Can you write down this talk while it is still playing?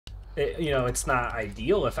You know, it's not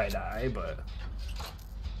ideal if I die, but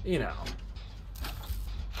you know.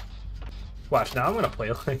 Watch, now I'm gonna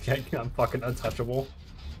play like I'm fucking untouchable.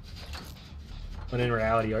 When in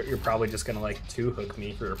reality, you're probably just gonna like two-hook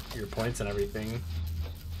me for your points and everything.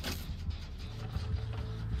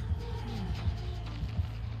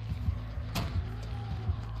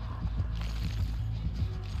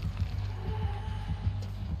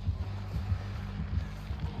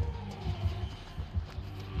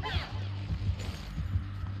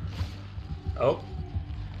 Oh.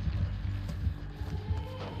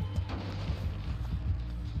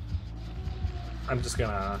 I'm just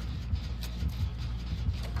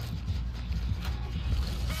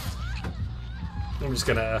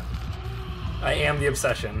gonna... I am the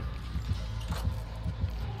obsession.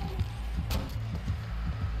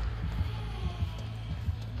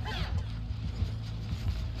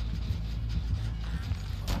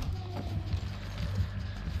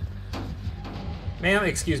 Ma'am,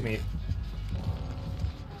 excuse me.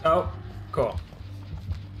 Oh, cool.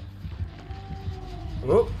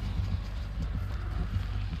 Whoop.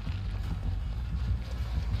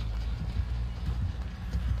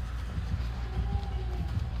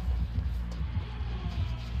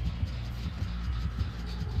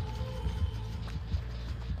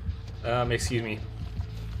 Excuse me.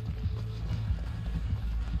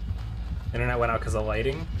 Internet went out because of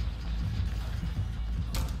lighting.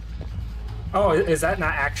 Oh, is that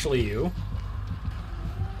not actually you?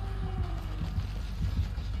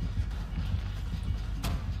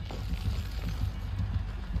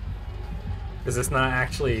 Is this not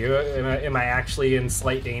actually you? Am I actually in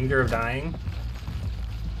slight danger of dying?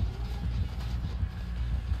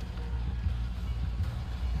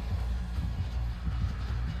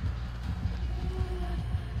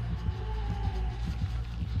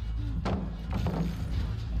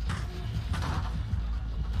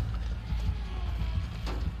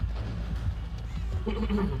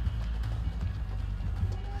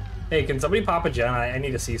 Hey, can somebody pop a gen? I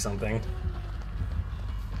need to see something.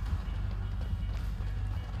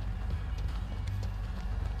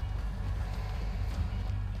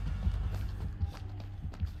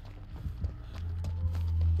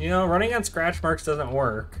 You know, running on scratch marks doesn't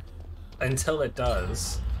work until it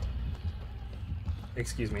does.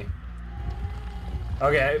 Excuse me.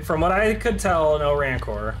 Okay, from what I could tell, no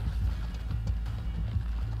Rancor.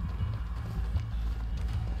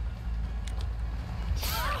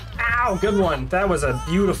 Ow, good one. That was a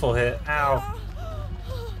beautiful hit. Ow.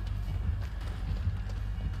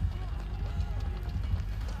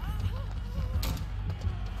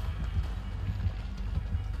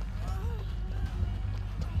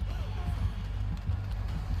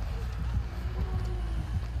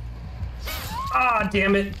 Ah,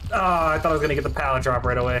 damn it. Oh, I thought I was gonna get the pallet drop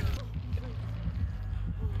right away.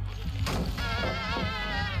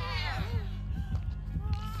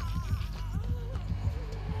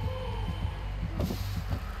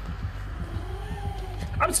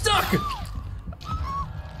 I'm stuck!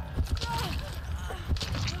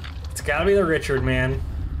 It's gotta be the Richard, man.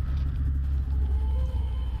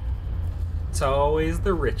 It's always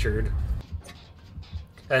the Richard.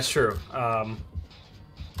 That's true.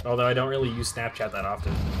 Although I don't really use Snapchat that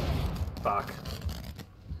often. Fuck.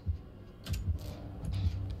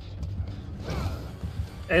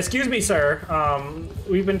 Excuse me, sir.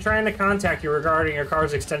 We've been trying to contact you regarding your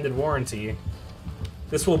car's extended warranty.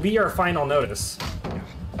 This will be our final notice.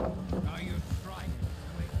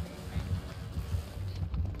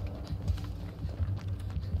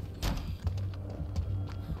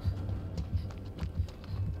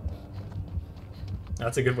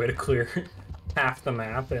 That's a good way to clear half the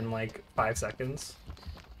map in like 5 seconds.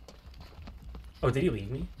 Oh, did he leave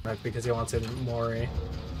me? Right, because he wants in Mori.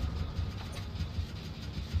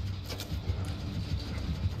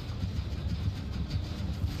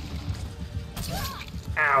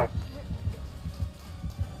 Ow.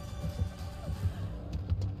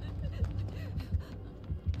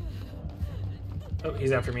 Oh,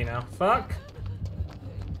 he's after me now. Fuck.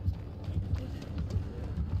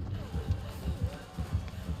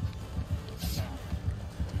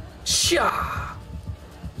 Sha!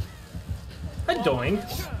 A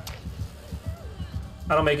doink.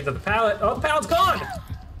 I don't make it to the pallet. Oh, the pallet's gone!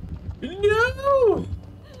 No!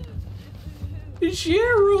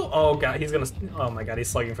 Cheryl! Oh god, he's gonna... Oh my god, he's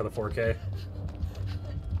slugging for the 4K.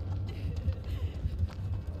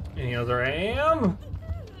 And he knows where I am.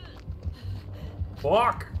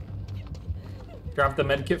 Walk! Drop the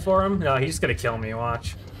med kit for him? No, he's just gonna kill me,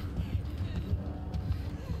 watch.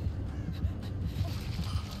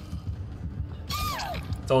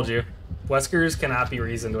 Told you. Weskers cannot be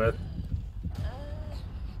reasoned with.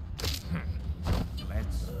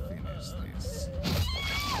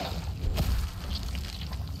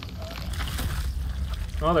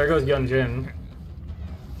 Oh, there goes Yunjin.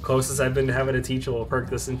 Closest I've been to having a teachable perk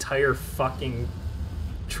this entire fucking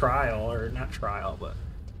trial, or not trial, but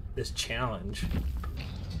this challenge.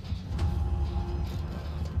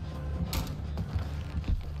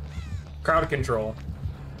 Crowd control.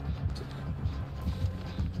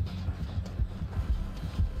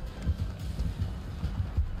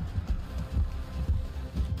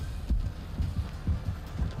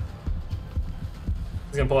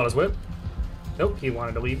 He's gonna pull out his whip. Nope, he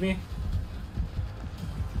wanted to leave me.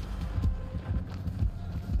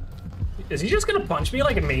 Is he just gonna punch me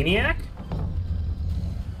like a maniac?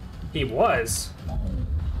 He was.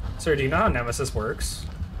 Sir, do you know how Nemesis works?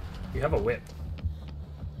 You have a whip.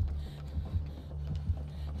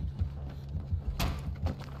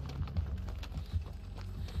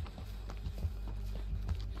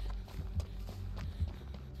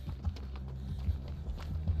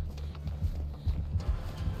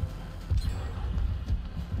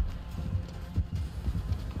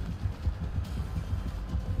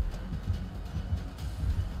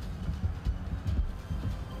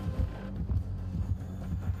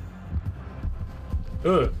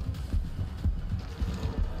 Ugh.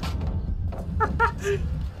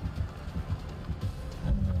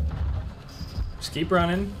 Just keep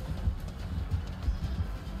running.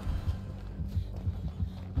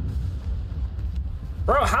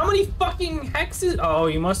 Bro, how many fucking hexes? Oh,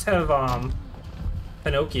 you must have,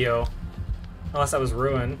 Pinocchio. Unless that was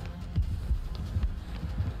Ruin.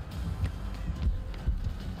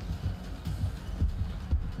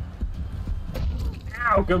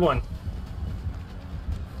 Ow, good one.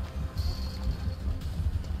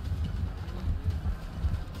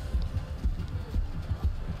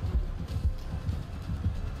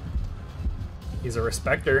 He's a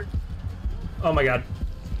respecter. Oh my god.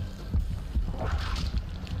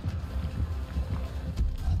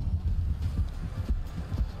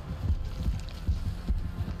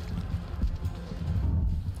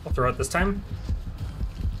 I'll throw it this time.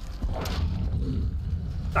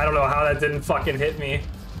 I don't know how that didn't fucking hit me.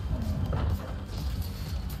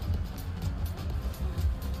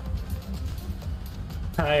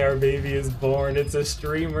 Hi, our baby is born. It's a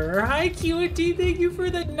streamer. Hi, QT. Thank you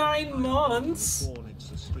for the 9 months. Born,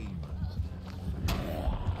 it's a streamer.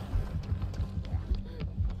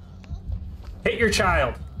 Hit your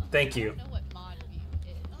child. Thank you. I don't know what mod view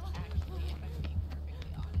is, actually, if I'm being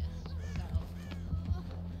perfectly honest. So,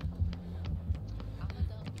 I'm a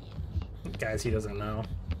dumb bitch. Guys, he doesn't know.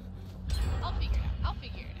 I'll figure it out. I'll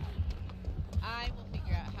figure it out. I will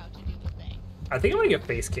figure out how to do the thing. I think I'm gonna get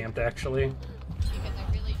face camped actually. Because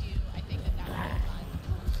I really do. I think that that would be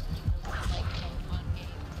fun. Like, on games.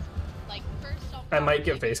 Like, first I'll I might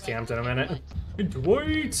get probably face do, camped like, in a minute. what-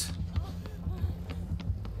 Wait.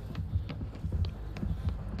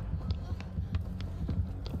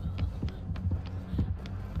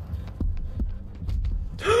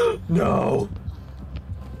 No.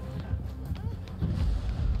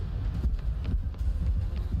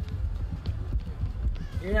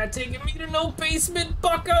 You're not taking me to no basement,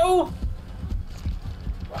 bucko!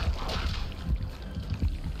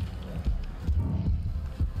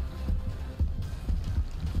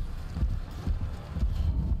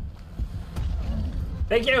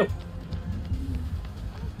 Thank you!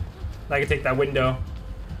 I can take that window.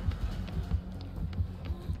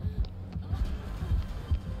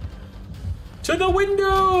 To the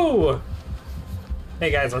window!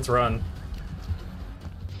 Hey guys, let's run.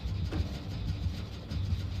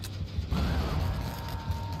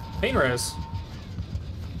 Pain res.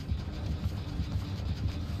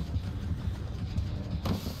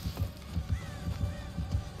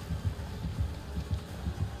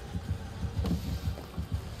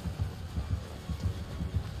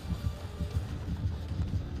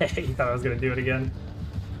 Hey, you thought I was gonna do it again.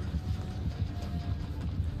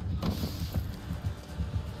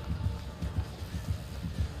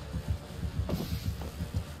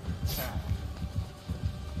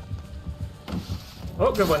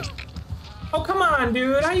 Oh, good one. Oh, come on,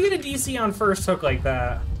 dude. How you get a DC on first hook like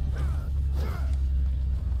that?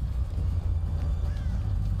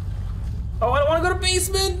 Oh, I don't want to go to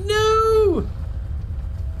basement. No!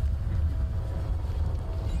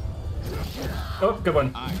 Oh, good one.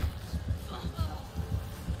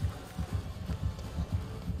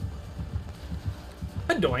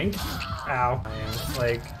 A doink. Ow.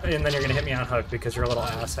 Like, and then you're gonna hit me on hook because you're a little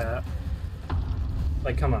asshat.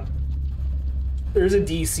 Like, come on. There's a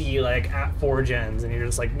DC like at 4 gens, and you're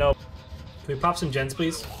just like, nope. Can we pop some gens,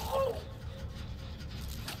 please?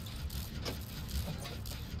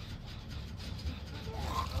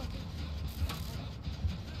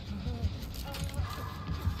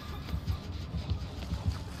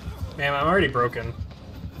 Man, I'm already broken.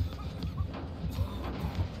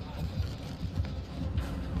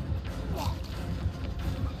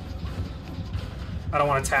 I don't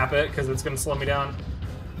want to tap it because it's going to slow me down.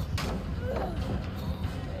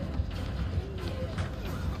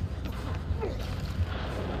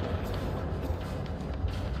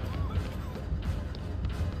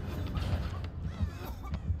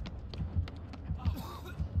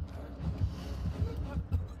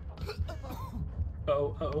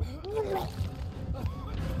 Uh-oh.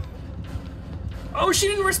 Oh, she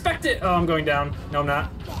didn't respect it! Oh, I'm going down. No, I'm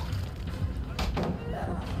not.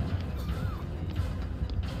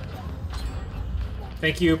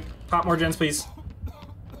 Thank you. Pop more gens, please.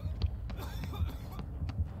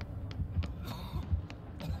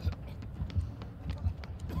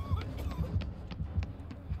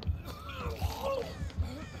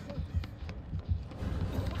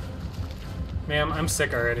 Ma'am, I'm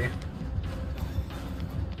sick already.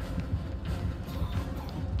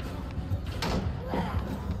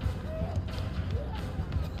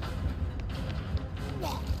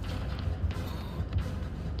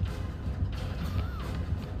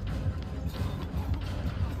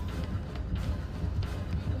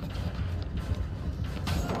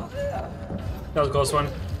 That was a close one.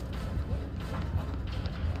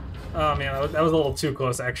 Oh man, that was a little too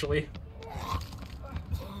close, actually.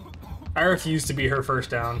 I refuse to be her first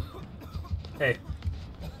down. Hey.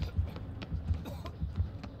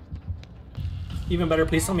 Even better,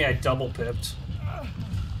 please tell me I double pipped.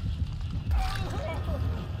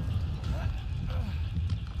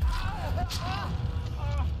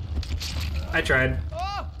 I tried.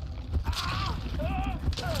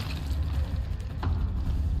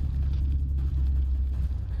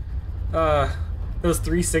 Those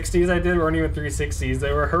 360s I did weren't even 360s.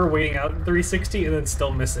 They were her waiting out 360 and then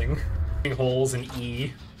still missing. Holes in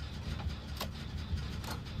E.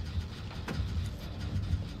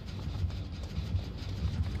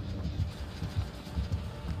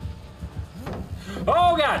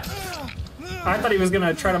 Oh god! I thought he was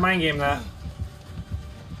gonna try to mind game that.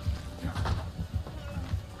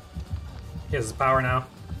 He has his power now.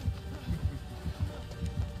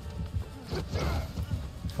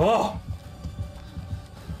 Oh!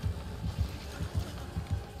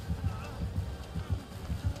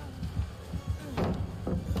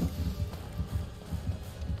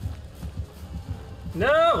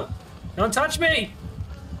 No! Don't touch me!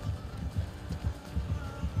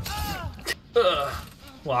 Ugh.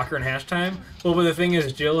 Locker and hash time? Well, but the thing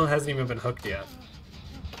is, Jill hasn't even been hooked yet.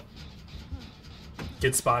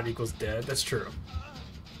 Get spotted equals dead. That's true.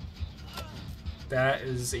 That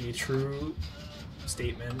is a true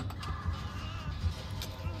statement.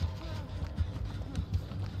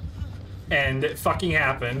 And it fucking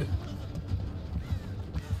happened.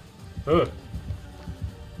 Ugh.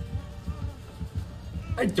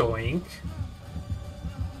 A doink.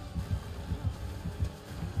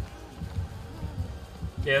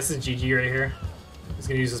 Yeah, this is GG right here. He's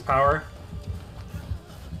gonna use his power.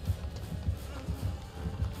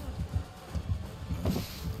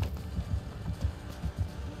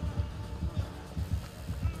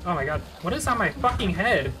 Oh my god, what is on my fucking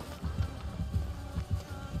head?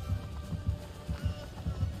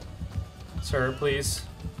 Sir, please.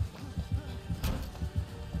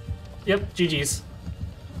 Yep, GG's.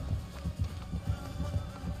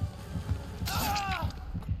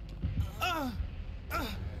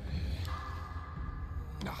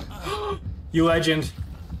 You legend.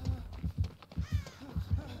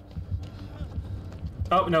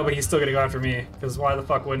 Oh, no, but he's still gonna go after me, because why the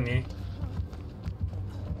fuck wouldn't he?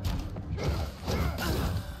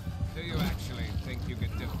 Do you actually think you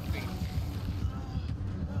could defeat me?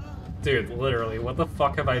 Dude, literally, what the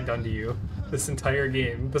fuck have I done to you this entire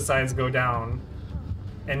game besides go down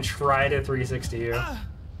and try to 360 you?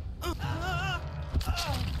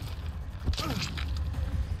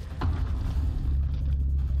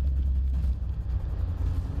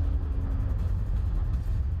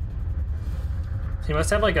 He must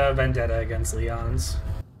have like a vendetta against Leon's.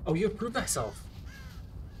 Oh, you have proved thyself.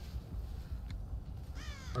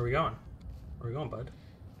 Where are we going? Where are we going, bud?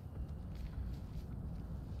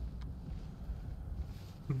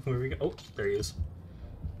 Where are we go? Oh, there he is.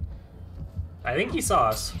 I think he saw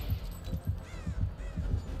us.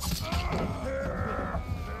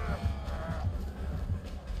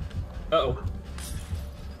 Uh-oh.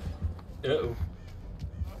 Uh-oh.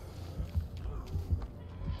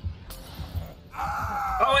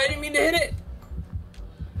 Oh, I didn't mean to hit it!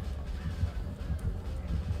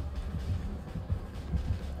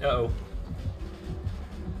 Uh-oh.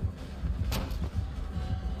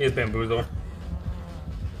 He has bamboozle.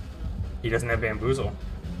 He doesn't have bamboozle.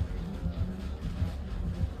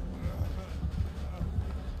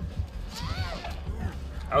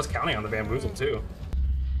 I was counting on the bamboozle too.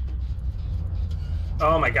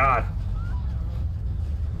 Oh my god.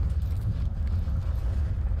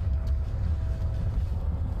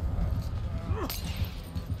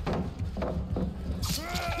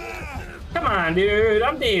 Come on, dude.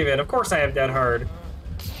 I'm David. Of course I have dead hard.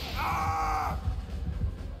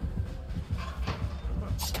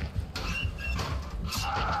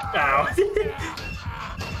 Ow.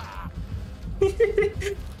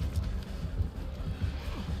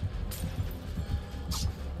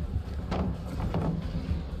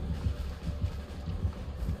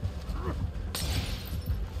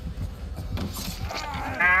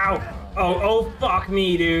 Ow. Oh, fuck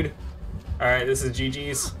me, dude. Alright, this is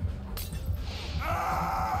GG's.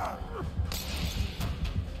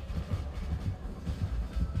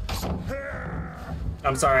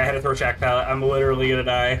 I'm sorry, I had to throw Jack Pallet. I'm literally gonna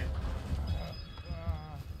die.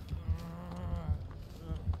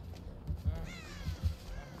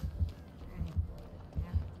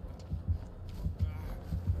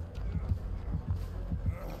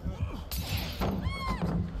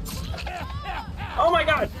 Oh my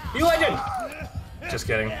god! You legend! Just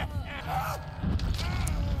kidding.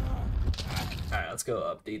 Alright, let's go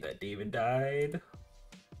update that David died.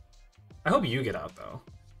 I hope you get out, though.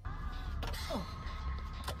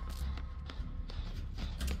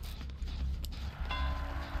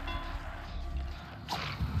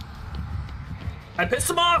 I pissed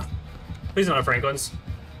him off! Please don't have Franklin's.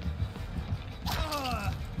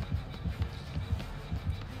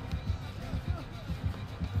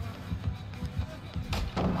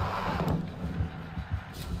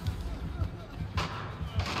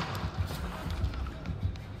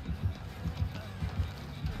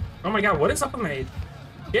 Oh my god, what is up with my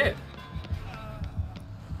shit?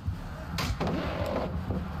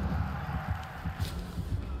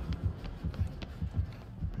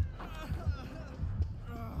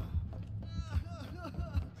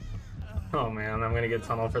 Oh man, I'm gonna get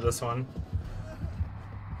tunnel for this one.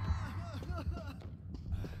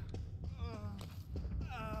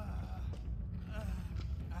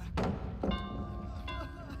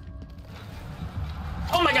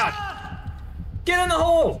 Oh my god! Get in the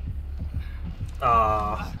hole!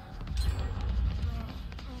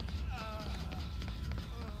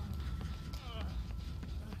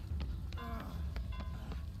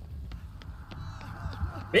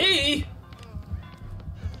 Me?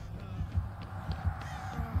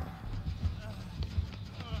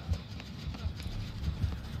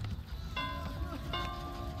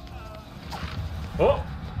 Oh!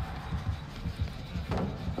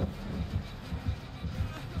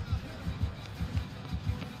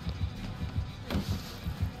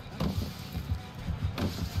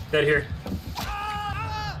 Dead here.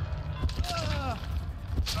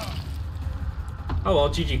 Oh well,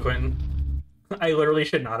 GG Quentin. I literally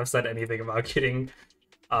should not have said anything about getting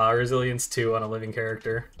Resilience 2 on a living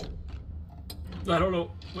character. I don't know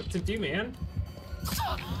what to do, man.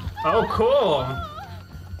 Oh, cool!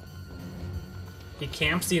 He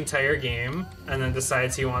camps the entire game and then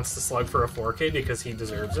decides he wants to slug for a 4K because he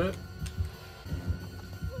deserves it.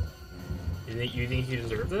 You think you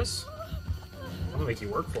deserve this? I'm gonna make you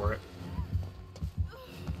work for it.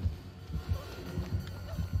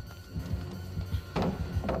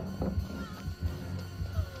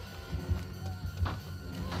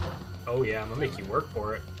 Oh yeah, I'm gonna make you work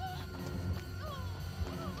for it.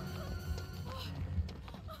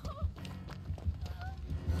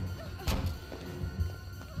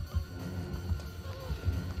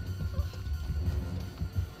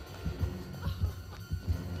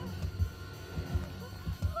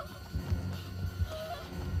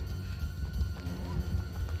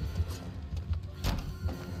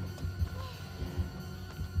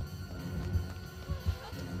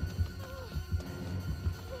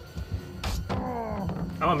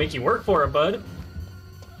 I'm gonna make you work for it, bud.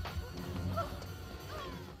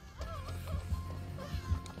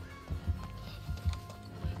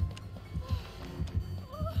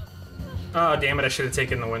 Oh, damn it, I should have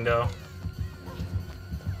taken the window.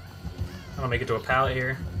 I'm gonna make it to a pallet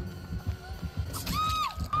here.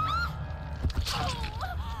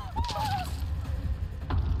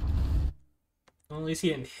 Well, at least he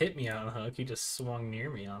didn't hit me on hook, he just swung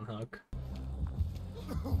near me on hook.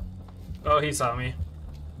 Oh, he saw me.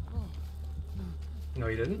 No,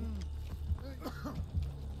 he didn't.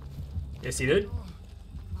 Yes, he did.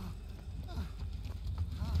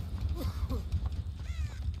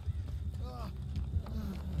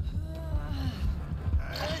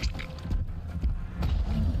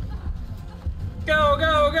 Go,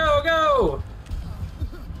 go, go, go!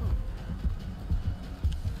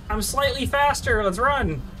 I'm slightly faster, let's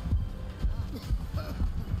run!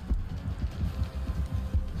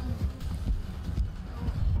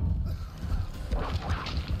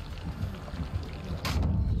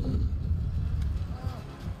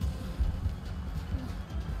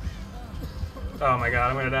 Oh my god,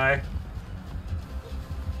 I'm gonna die.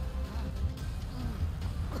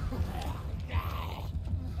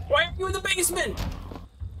 Why are you in the basement?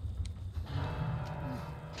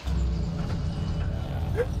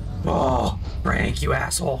 Oh, Frank, you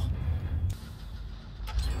asshole.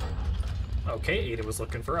 Okay, Ada was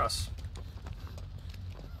looking for us.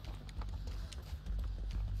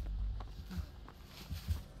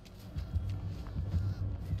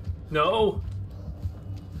 No.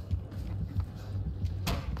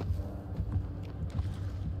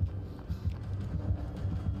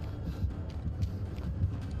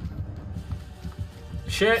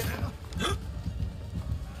 Shit.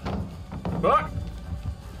 Fuck.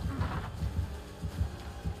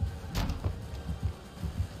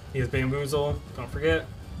 He has bamboozle. Don't forget.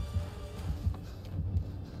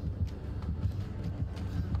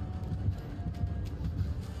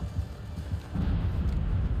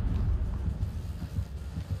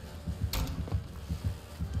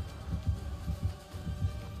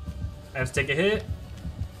 I have to take a hit.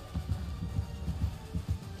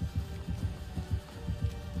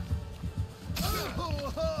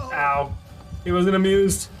 Ow. He wasn't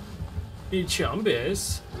amused. He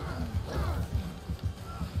chumbis.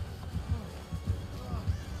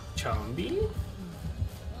 Chumby?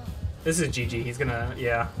 This is GG. He's gonna,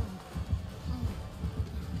 yeah.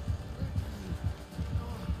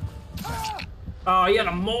 Oh, he had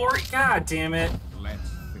a Mori. God damn it.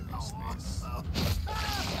 Let's finish this.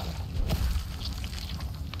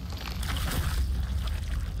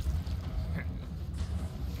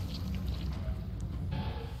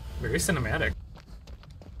 Very cinematic.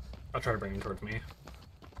 I'll try to bring him towards me.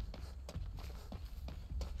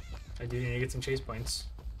 I do need to get some chase points.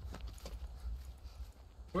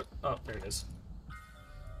 What? Oh, there it is.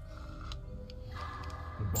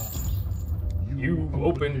 You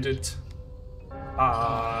opened it.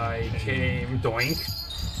 I came. Doink.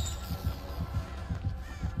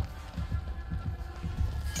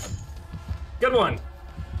 Good one.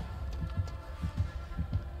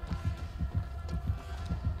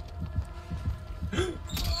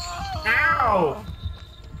 Ow!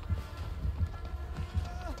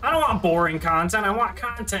 I don't want boring content. I want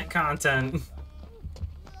content.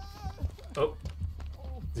 Oh.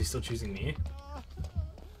 Is he still choosing me?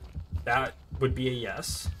 That would be a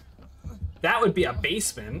yes. That would be a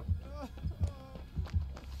basement.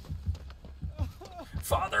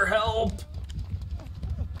 Father, help!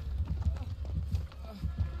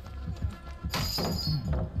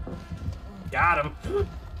 Got him.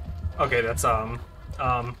 Okay, that's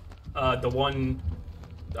the one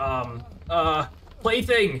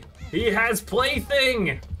plaything. He has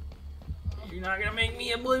plaything. You're not gonna make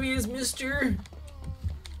me oblivious, mister.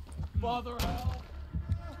 Father, help!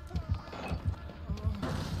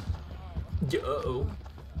 Uh-oh.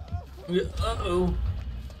 Uh-oh.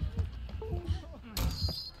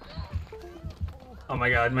 Oh my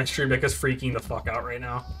god, my stream deck is freaking the fuck out right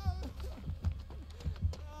now.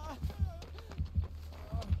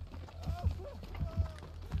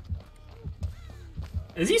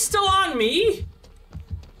 Is he still on me?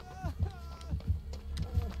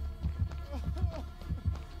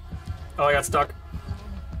 Oh, I got stuck.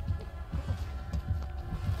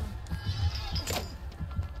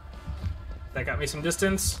 That got me some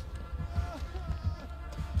distance.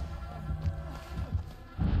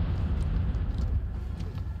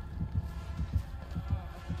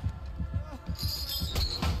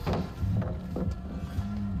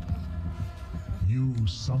 You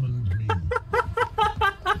summoned me.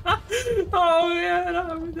 Oh man,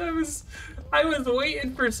 I was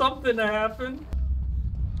waiting for something to happen.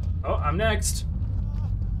 Oh, I'm next.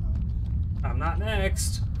 I'm not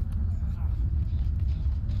next.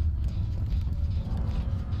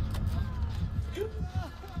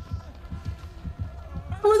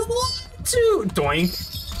 I was lied to!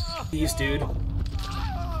 Doink. Peace, dude.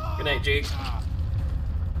 Good night, Jake.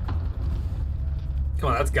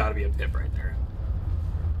 Come on, that's gotta be a pip right there.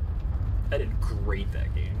 I did great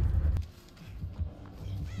that game.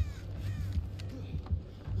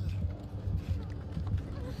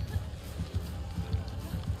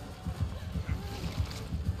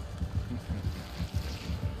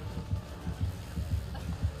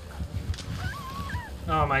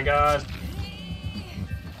 Oh my god.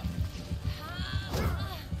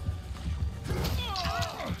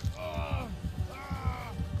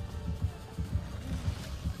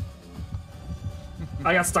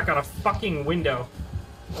 I got stuck on a fucking window.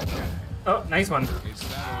 Oh, nice one.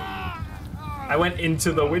 I went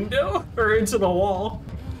into the window, or into the wall.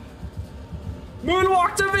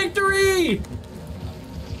 Moonwalk to victory!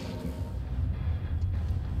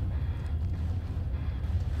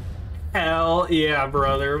 Hell yeah,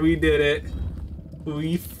 brother. We did it.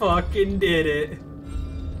 We fucking did it.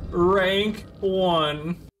 Rank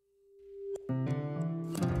 1.